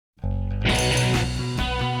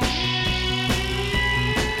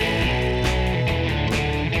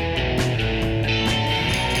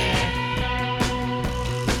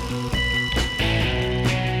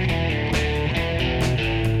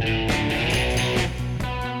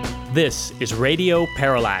This is Radio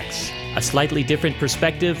Parallax, a slightly different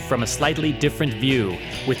perspective from a slightly different view,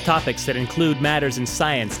 with topics that include matters in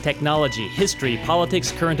science, technology, history,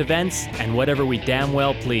 politics, current events, and whatever we damn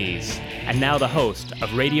well please. And now the host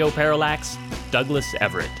of Radio Parallax, Douglas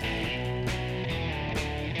Everett.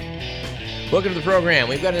 Welcome to the program.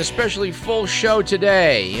 We've got an especially full show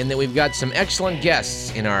today in that we've got some excellent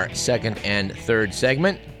guests in our second and third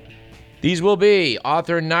segment. These will be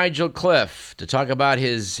author Nigel Cliff to talk about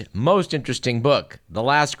his most interesting book, The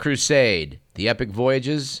Last Crusade, The Epic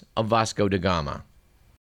Voyages of Vasco da Gama.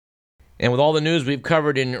 And with all the news we've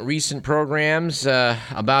covered in recent programs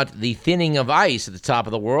about the thinning of ice at the top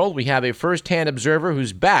of the world, we have a first-hand observer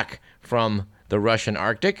who's back from the Russian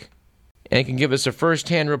Arctic and can give us a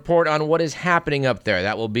first-hand report on what is happening up there.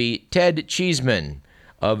 That will be Ted Cheeseman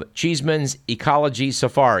of Cheeseman's Ecology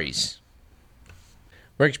Safaris.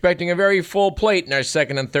 We're expecting a very full plate in our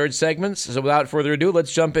second and third segments, so without further ado,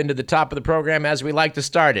 let's jump into the top of the program as we like to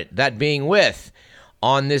start it, that being with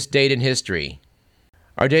On This Date in History.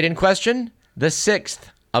 Our date in question, the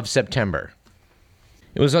 6th of September.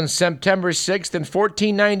 It was on September 6th in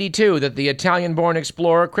 1492 that the Italian-born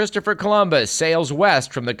explorer Christopher Columbus sails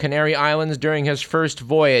west from the Canary Islands during his first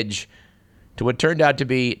voyage to what turned out to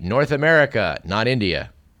be North America, not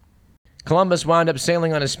India. Columbus wound up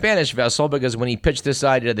sailing on a Spanish vessel because when he pitched this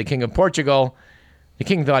idea to the King of Portugal, the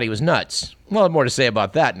king thought he was nuts. We'll have more to say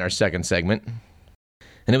about that in our second segment.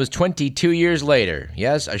 And it was 22 years later,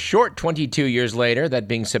 yes, a short 22 years later, that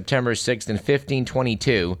being September 6th in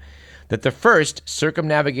 1522, that the first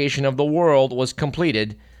circumnavigation of the world was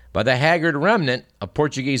completed by the haggard remnant of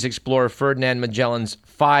Portuguese explorer Ferdinand Magellan's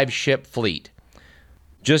 5-ship fleet.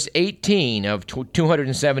 Just 18 of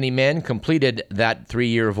 270 men completed that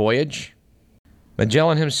 3-year voyage.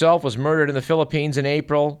 Magellan himself was murdered in the Philippines in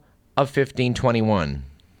April of 1521.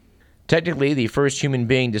 Technically, the first human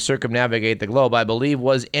being to circumnavigate the globe, I believe,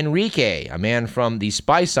 was Enrique, a man from the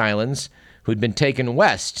Spice Islands who'd been taken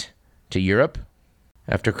west to Europe.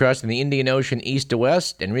 After crossing the Indian Ocean east to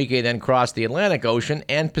west, Enrique then crossed the Atlantic Ocean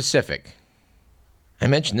and Pacific. I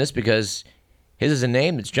mention this because his is a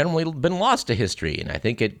name that's generally been lost to history, and I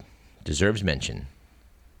think it deserves mention.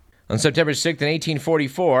 On September 6th in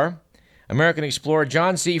 1844, American explorer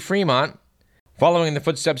John C. Fremont, following in the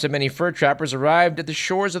footsteps of many fur trappers, arrived at the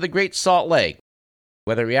shores of the Great Salt Lake.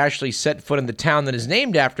 Whether he actually set foot in the town that is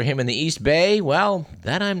named after him in the East Bay, well,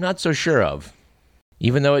 that I'm not so sure of,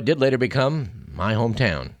 even though it did later become my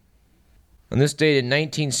hometown. On this date in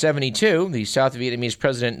 1972, the South Vietnamese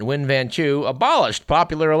President Nguyen Van Thieu abolished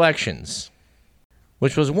popular elections,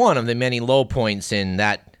 which was one of the many low points in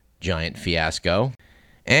that giant fiasco.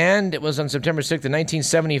 And it was on September 6th of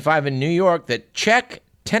 1975 in New York that Czech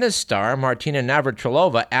tennis star Martina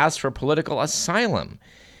Navratilova asked for political asylum.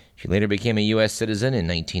 She later became a U.S. citizen in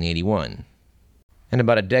 1981. And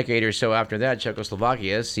about a decade or so after that,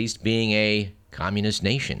 Czechoslovakia ceased being a communist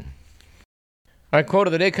nation. Our quote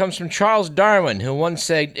of the day comes from Charles Darwin, who once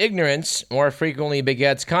said, "Ignorance more frequently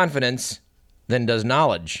begets confidence than does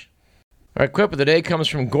knowledge." Our quip of the day comes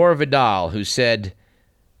from Gore Vidal, who said,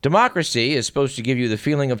 "Democracy is supposed to give you the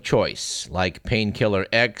feeling of choice, like painkiller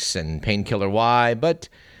X and painkiller Y, but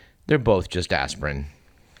they're both just aspirin."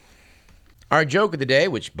 Our joke of the day,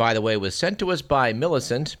 which, by the way, was sent to us by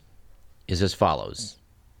Millicent, is as follows.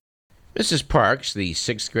 Mrs. Parks, the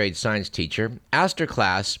 6th grade science teacher, asked her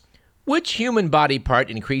class, which human body part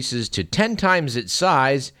increases to 10 times its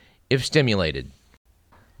size if stimulated?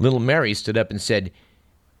 Little Mary stood up and said,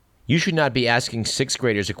 "You should not be asking 6th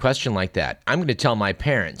graders a question like that. I'm going to tell my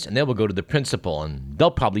parents, and they will go to the principal, and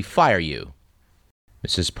they'll probably fire you."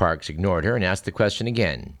 Mrs. Parks ignored her and asked the question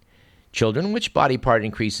again. Children, which body part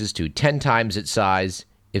increases to 10 times its size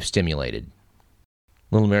if stimulated?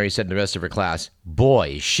 Little Mary said to the rest of her class,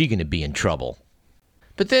 "Boy, is she going to be in trouble."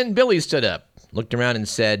 But then Billy stood up, looked around, and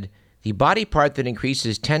said, "The body part that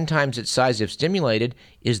increases 10 times its size if stimulated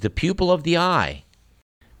is the pupil of the eye."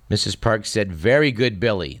 Mrs. Parks said, "Very good,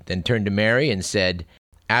 Billy," then turned to Mary and said,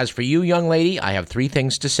 "As for you, young lady, I have 3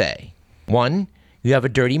 things to say. 1, you have a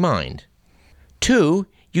dirty mind. 2,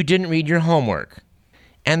 you didn't read your homework.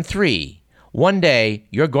 And 3, one day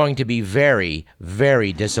you're going to be very,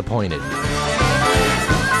 very disappointed."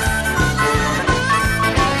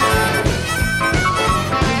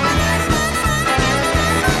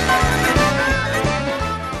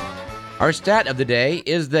 Our stat of the day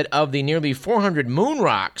is that of the nearly 400 moon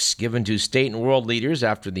rocks given to state and world leaders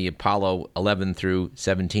after the Apollo 11 through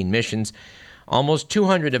 17 missions, almost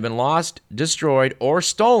 200 have been lost, destroyed, or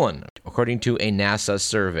stolen, according to a NASA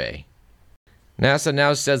survey. NASA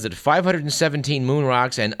now says that 517 moon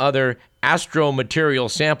rocks and other astromaterial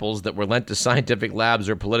samples that were lent to scientific labs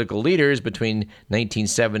or political leaders between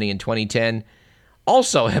 1970 and 2010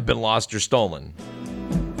 also have been lost or stolen.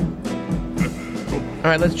 All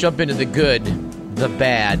right, let's jump into the good, the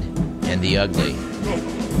bad, and the ugly.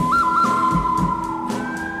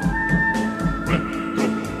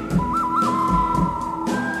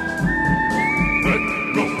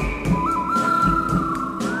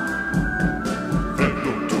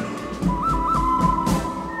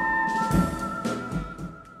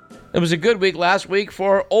 It was a good week last week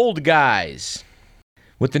for old guys,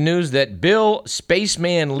 with the news that Bill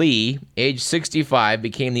Spaceman Lee, age 65,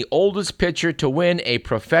 became the oldest pitcher to win a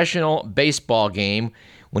professional baseball game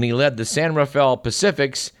when he led the San Rafael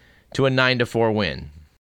Pacifics to a 9-4 win.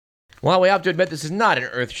 While we have to admit this is not an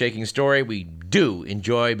earth-shaking story, we do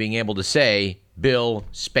enjoy being able to say Bill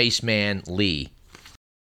Spaceman Lee.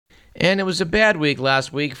 And it was a bad week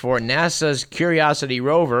last week for NASA's Curiosity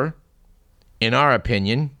rover, in our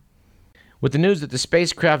opinion, with the news that the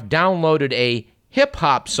spacecraft downloaded a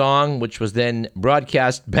hip-hop song, which was then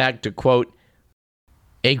broadcast back to, quote,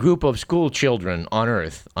 a group of school children on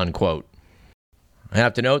Earth, unquote. I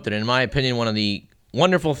have to note that, in my opinion, one of the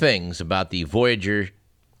wonderful things about the Voyager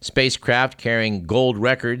spacecraft carrying gold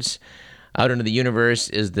records out into the universe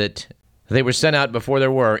is that they were sent out before there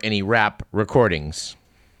were any rap recordings.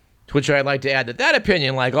 To which I'd like to add that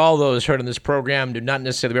opinion, like all those heard on this program, do not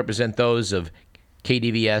necessarily represent those of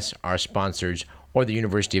KDVS, our sponsors, or the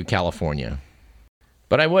University of California.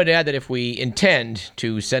 But I would add that if we intend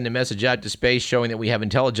to send a message out to space showing that we have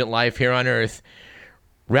intelligent life here on Earth,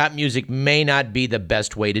 rap music may not be the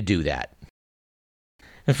best way to do that.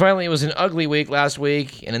 And finally, it was an ugly week last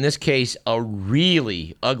week, and in this case, a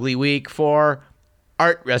really ugly week for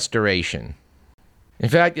art restoration. In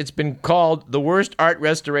fact, it's been called the worst art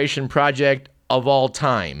restoration project of all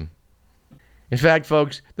time. In fact,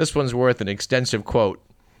 folks, this one's worth an extensive quote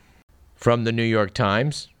from the New York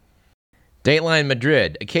Times. Dateline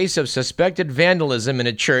Madrid, a case of suspected vandalism in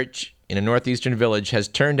a church in a northeastern village has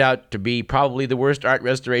turned out to be probably the worst art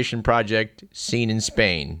restoration project seen in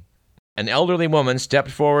Spain. An elderly woman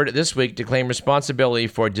stepped forward this week to claim responsibility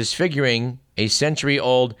for disfiguring a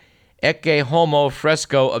century-old Ecce Homo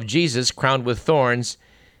fresco of Jesus crowned with thorns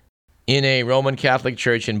in a Roman Catholic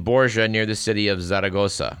church in Borja near the city of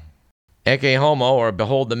Zaragoza. Ecce Homo, or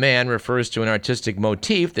Behold the Man, refers to an artistic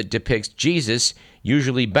motif that depicts Jesus,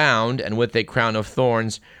 usually bound and with a crown of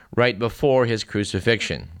thorns, right before his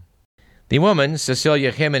crucifixion. The woman,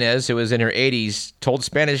 Cecilia Jimenez, who was in her 80s, told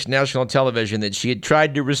Spanish national television that she had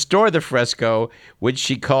tried to restore the fresco, which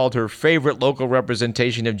she called her favorite local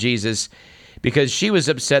representation of Jesus, because she was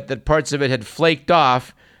upset that parts of it had flaked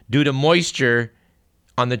off due to moisture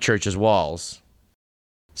on the church's walls.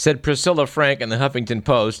 Said Priscilla Frank in the Huffington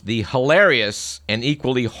Post, the hilarious and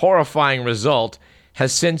equally horrifying result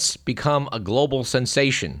has since become a global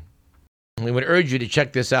sensation. We would urge you to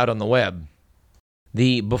check this out on the web.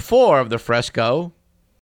 The before of the fresco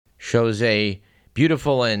shows a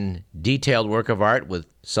beautiful and detailed work of art with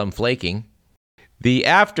some flaking. The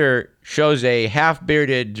after shows a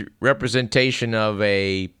half-bearded representation of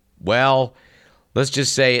a, well, let's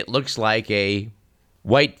just say it looks like a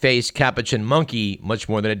white-faced capuchin monkey much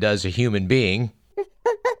more than it does a human being.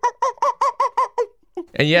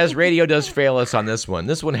 And yes, radio does fail us on this one.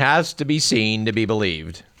 This one has to be seen to be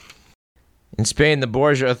believed. In Spain, the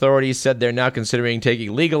Borja authorities said they're now considering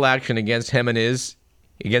taking legal action against Jimenez,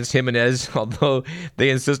 although they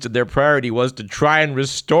insisted their priority was to try and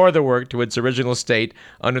restore the work to its original state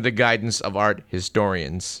under the guidance of art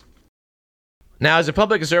historians. Now, as a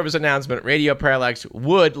public service announcement, Radio Parallax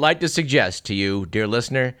would like to suggest to you, dear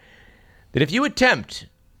listener, that if you attempt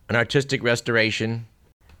an artistic restoration,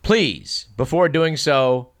 please, before doing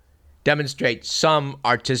so, demonstrate some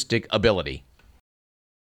artistic ability.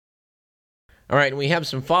 All right, we have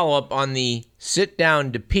some follow-up on the Sit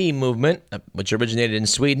Down to Pee movement, which originated in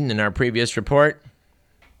Sweden in our previous report.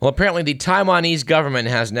 Well, apparently the Taiwanese government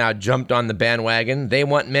has now jumped on the bandwagon. They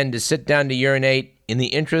want men to sit down to urinate in the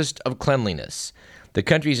interest of cleanliness. The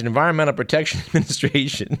country's Environmental Protection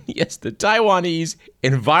Administration, yes, the Taiwanese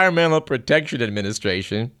Environmental Protection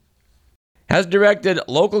Administration, has directed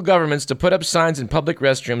local governments to put up signs in public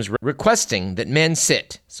restrooms requesting that men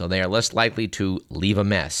sit so they are less likely to leave a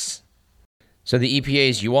mess. So the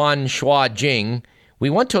EPA's Yuan Shua Jing, we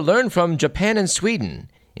want to learn from Japan and Sweden.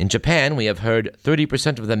 In Japan, we have heard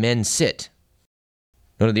 30% of the men sit.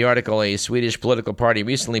 Noted the article, a Swedish political party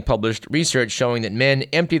recently published research showing that men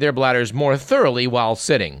empty their bladders more thoroughly while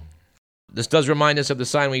sitting. This does remind us of the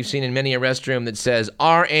sign we've seen in many a restroom that says,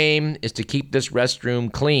 "Our aim is to keep this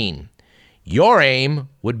restroom clean. Your aim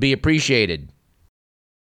would be appreciated."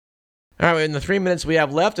 All right, in the 3 minutes we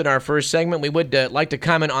have left in our first segment, we would like to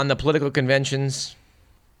comment on the political conventions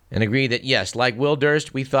and agree that, yes, like Will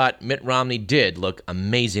Durst, we thought Mitt Romney did look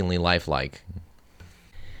amazingly lifelike.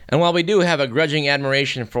 And while we do have a grudging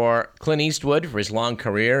admiration for Clint Eastwood for his long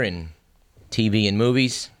career in TV and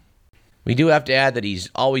movies, we do have to add that he's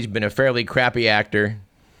always been a fairly crappy actor,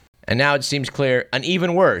 and now it seems clear, an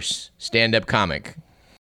even worse stand-up comic.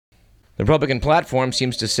 The Republican platform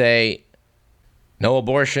seems to say, no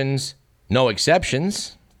abortions, no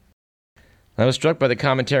exceptions. I was struck by the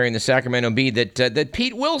commentary in the Sacramento Bee that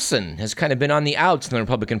Pete Wilson has kind of been on the outs in the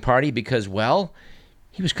Republican Party because, well,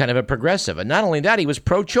 he was kind of a progressive. And not only that, he was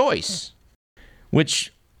pro-choice,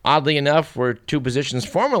 which, oddly enough, were two positions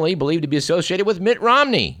formerly believed to be associated with Mitt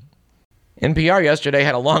Romney. NPR yesterday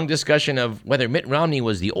had a long discussion of whether Mitt Romney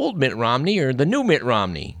was the old Mitt Romney or the new Mitt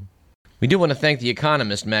Romney. We do want to thank The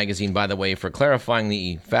Economist magazine, by the way, for clarifying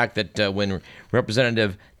the fact that when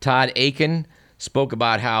Representative Todd Akin spoke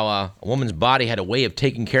about how a woman's body had a way of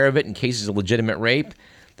taking care of it in cases of legitimate rape,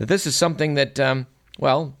 that this is something that, the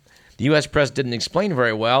U.S. press didn't explain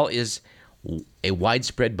very well, is a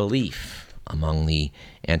widespread belief among the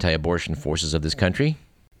anti-abortion forces of this country.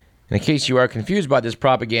 And in case you are confused by this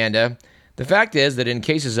propaganda, the fact is that in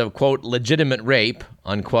cases of, quote, legitimate rape,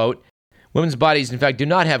 unquote, women's bodies, in fact, do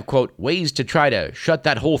not have, quote, ways to try to shut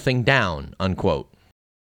that whole thing down, unquote.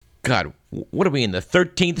 God, what are we in the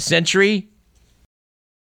 13th century?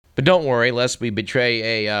 But don't worry, lest we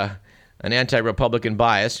betray an anti-Republican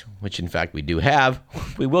bias, which in fact we do have,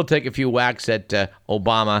 we will take a few whacks at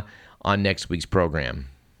Obama on next week's program.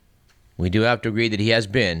 We do have to agree that he has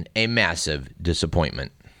been a massive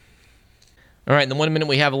disappointment. All right, in the 1 minute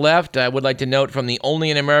we have left, I would like to note from the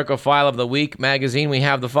Only in America File of the Week magazine, we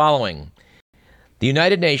have the following. The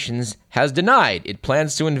United Nations has denied it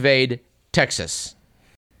plans to invade Texas.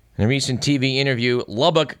 In a recent TV interview,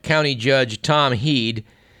 Lubbock County Judge Tom Heed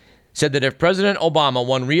said that if President Obama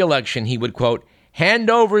won re-election, he would, quote,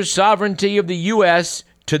 hand over sovereignty of the U.S.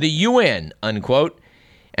 to the UN, unquote,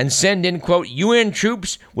 and send in, quote, UN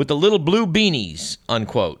troops with the little blue beanies,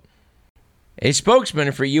 unquote. A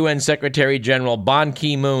spokesman for UN Secretary General Ban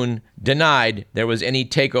Ki-moon denied there was any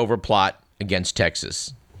takeover plot against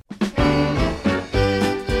Texas.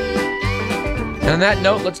 And on that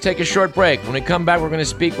note, let's take a short break. When we come back, we're going to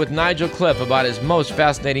speak with Nigel Cliff about his most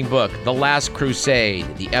fascinating book, The Last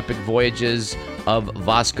Crusade, The Epic Voyages of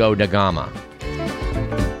Vasco da Gama.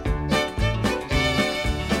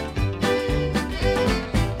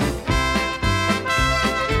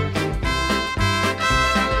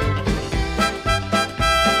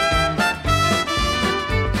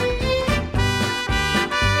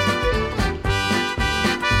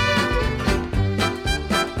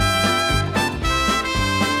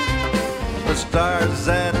 Stars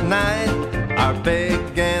at night are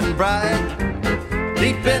big and bright.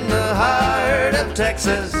 Deep in the heart of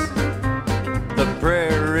Texas, the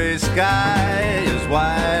prairie sky is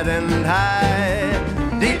wide and high.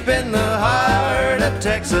 Deep in the heart of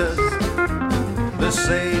Texas, the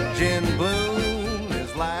sage in bloom.